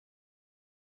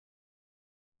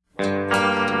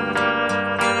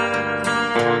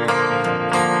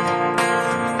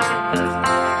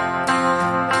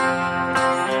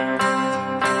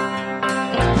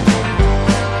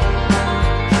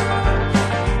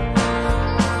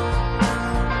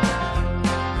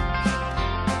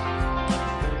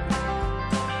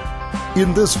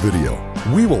In this video,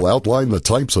 we will outline the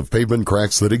types of pavement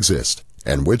cracks that exist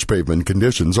and which pavement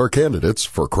conditions are candidates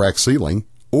for crack sealing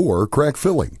or crack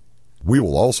filling. We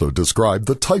will also describe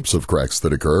the types of cracks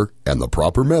that occur and the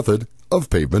proper method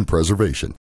of pavement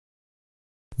preservation.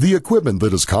 The equipment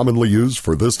that is commonly used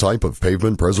for this type of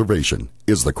pavement preservation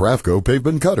is the Crafco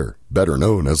pavement cutter, better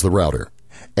known as the router,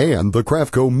 and the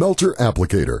Crafco melter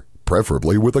applicator,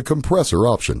 preferably with a compressor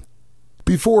option.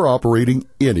 Before operating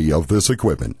any of this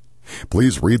equipment,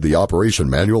 please read the operation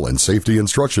manual and safety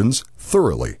instructions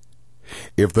thoroughly.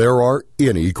 If there are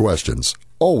any questions,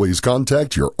 always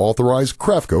contact your authorized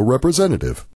Crafco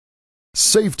representative.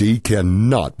 Safety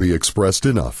cannot be expressed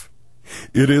enough.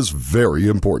 It is very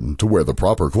important to wear the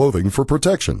proper clothing for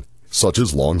protection, such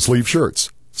as long-sleeve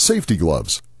shirts, safety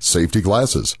gloves, safety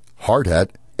glasses, hard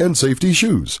hat, and safety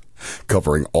shoes,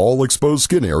 covering all exposed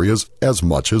skin areas as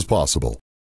much as possible.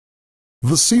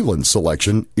 The sealant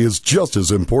selection is just as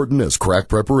important as crack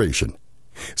preparation.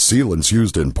 Sealants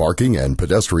used in parking and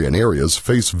pedestrian areas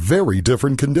face very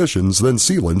different conditions than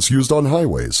sealants used on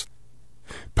highways.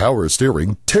 Power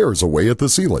steering tears away at the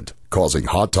sealant, causing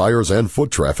hot tires and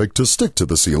foot traffic to stick to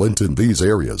the sealant in these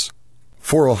areas.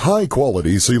 For a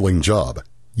high-quality sealing job,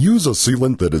 use a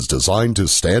sealant that is designed to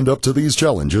stand up to these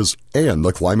challenges and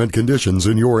the climate conditions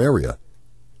in your area.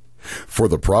 For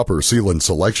the proper sealant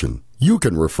selection, you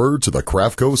can refer to the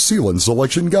Crafco Sealant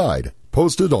Selection Guide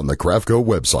posted on the Crafco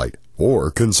website or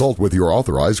consult with your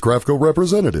authorized Crafco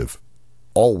representative.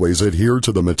 Always adhere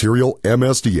to the material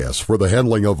MSDS for the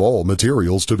handling of all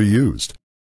materials to be used.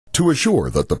 To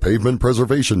assure that the pavement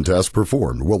preservation test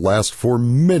performed will last for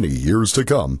many years to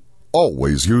come,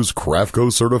 always use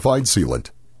Crafco certified sealant.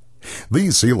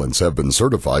 These sealants have been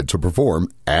certified to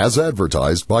perform as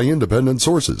advertised by independent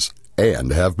sources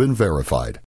and have been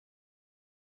verified.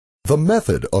 The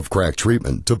method of crack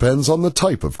treatment depends on the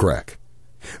type of crack.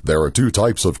 There are two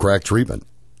types of crack treatment.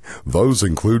 Those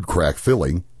include crack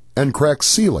filling and crack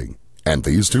sealing, and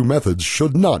these two methods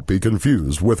should not be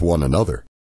confused with one another.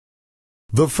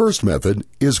 The first method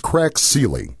is crack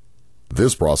sealing.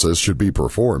 This process should be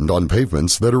performed on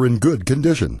pavements that are in good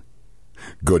condition.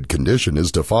 Good condition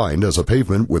is defined as a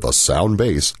pavement with a sound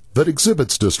base that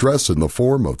exhibits distress in the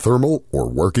form of thermal or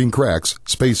working cracks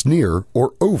spaced near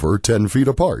or over 10 feet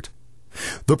apart.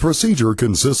 The procedure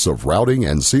consists of routing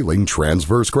and sealing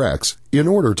transverse cracks in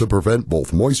order to prevent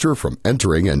both moisture from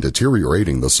entering and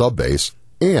deteriorating the subbase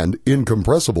and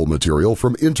incompressible material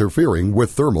from interfering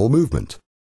with thermal movement.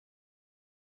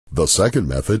 The second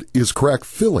method is crack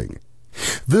filling.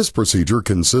 This procedure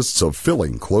consists of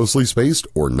filling closely spaced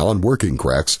or non-working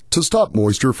cracks to stop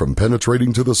moisture from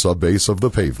penetrating to the subbase of the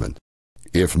pavement.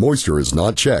 If moisture is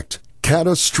not checked,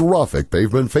 catastrophic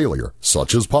pavement failure,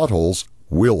 such as potholes,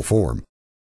 will form.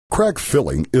 Crack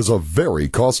filling is a very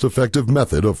cost-effective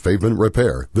method of pavement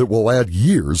repair that will add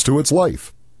years to its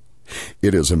life.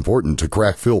 It is important to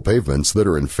crack fill pavements that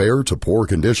are in fair to poor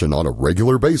condition on a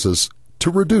regular basis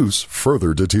to reduce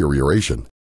further deterioration.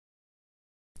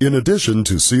 In addition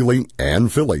to sealing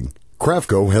and filling,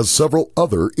 Crafco has several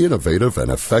other innovative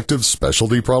and effective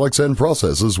specialty products and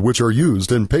processes which are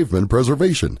used in pavement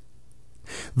preservation.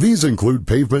 These include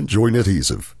pavement joint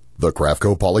adhesive, the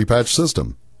Crafco Polypatch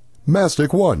system,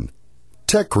 Mastic 1,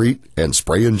 Techcrete, and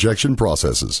spray injection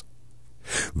processes.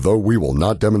 Though we will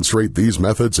not demonstrate these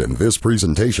methods in this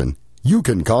presentation, you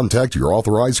can contact your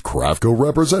authorized Crafco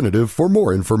representative for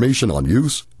more information on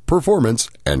use, performance,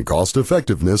 and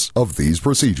cost-effectiveness of these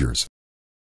procedures.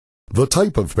 The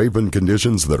type of pavement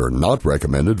conditions that are not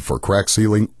recommended for crack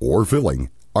sealing or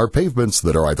filling are pavements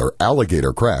that are either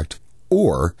alligator cracked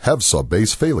or have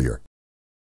subbase failure.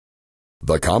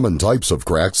 The common types of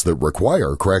cracks that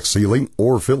require crack sealing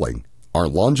or filling are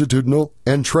longitudinal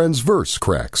and transverse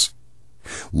cracks.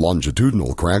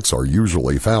 Longitudinal cracks are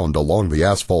usually found along the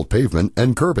asphalt pavement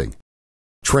and curbing.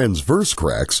 Transverse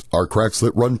cracks are cracks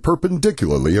that run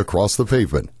perpendicularly across the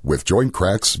pavement, with joint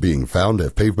cracks being found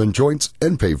at pavement joints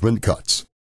and pavement cuts.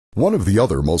 One of the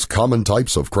other most common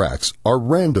types of cracks are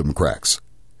random cracks.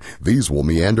 These will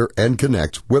meander and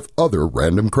connect with other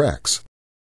random cracks.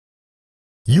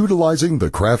 Utilizing the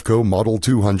Crafco Model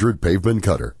 200 pavement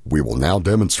cutter, we will now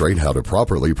demonstrate how to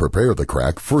properly prepare the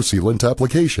crack for sealant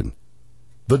application.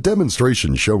 The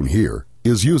demonstration shown here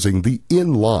is using the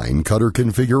inline cutter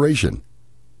configuration.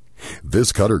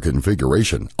 This cutter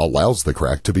configuration allows the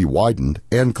crack to be widened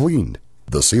and cleaned.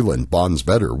 The sealant bonds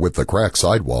better with the crack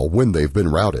sidewall when they've been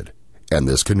routed, and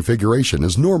this configuration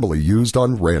is normally used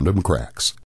on random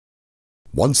cracks.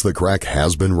 Once the crack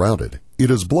has been routed,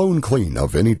 it is blown clean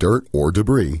of any dirt or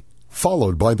debris,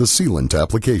 followed by the sealant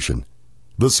application.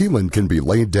 The sealant can be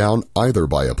laid down either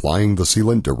by applying the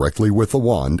sealant directly with the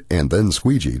wand and then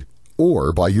squeegeed,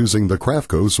 or by using the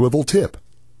Craftco swivel tip.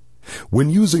 When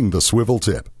using the swivel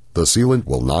tip, the sealant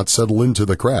will not settle into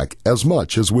the crack as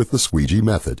much as with the squeegee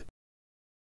method.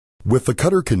 With the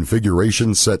cutter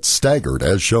configuration set staggered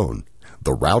as shown,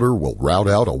 the router will route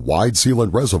out a wide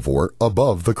sealant reservoir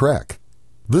above the crack.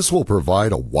 This will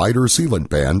provide a wider sealant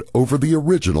band over the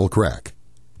original crack.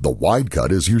 The wide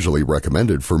cut is usually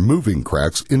recommended for moving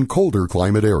cracks in colder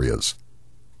climate areas.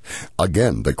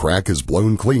 Again, the crack is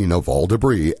blown clean of all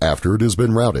debris after it has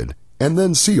been routed, and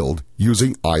then sealed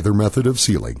using either method of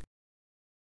sealing.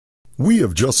 We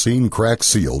have just seen cracks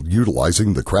sealed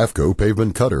utilizing the Craftco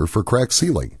pavement cutter for crack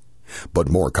sealing, but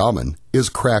more common is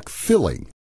crack filling.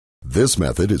 This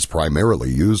method is primarily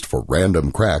used for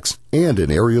random cracks and in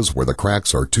areas where the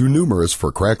cracks are too numerous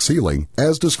for crack sealing,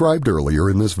 as described earlier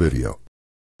in this video.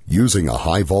 Using a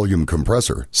high-volume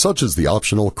compressor, such as the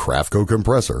optional Craftco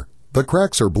compressor, the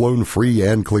cracks are blown free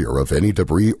and clear of any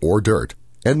debris or dirt,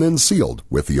 and then sealed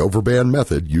with the overband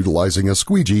method utilizing a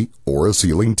squeegee or a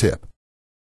sealing tip.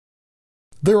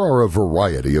 There are a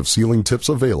variety of sealing tips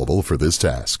available for this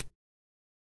task.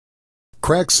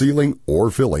 Crack sealing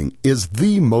or filling is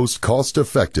the most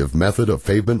cost-effective method of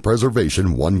pavement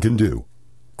preservation one can do.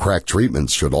 Crack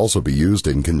treatments should also be used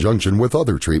in conjunction with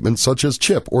other treatments such as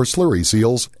chip or slurry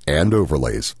seals and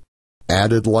overlays.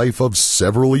 Added life of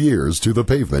several years to the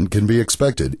pavement can be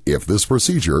expected if this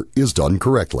procedure is done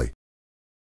correctly.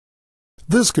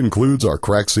 This concludes our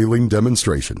crack sealing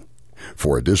demonstration.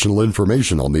 For additional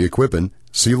information on the equipment,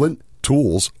 sealant,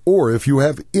 tools, or if you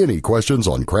have any questions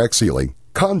on crack sealing,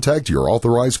 contact your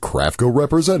authorized Craftco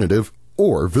representative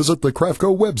or visit the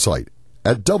Craftco website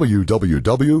at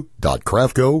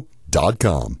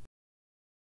www.craftco.com.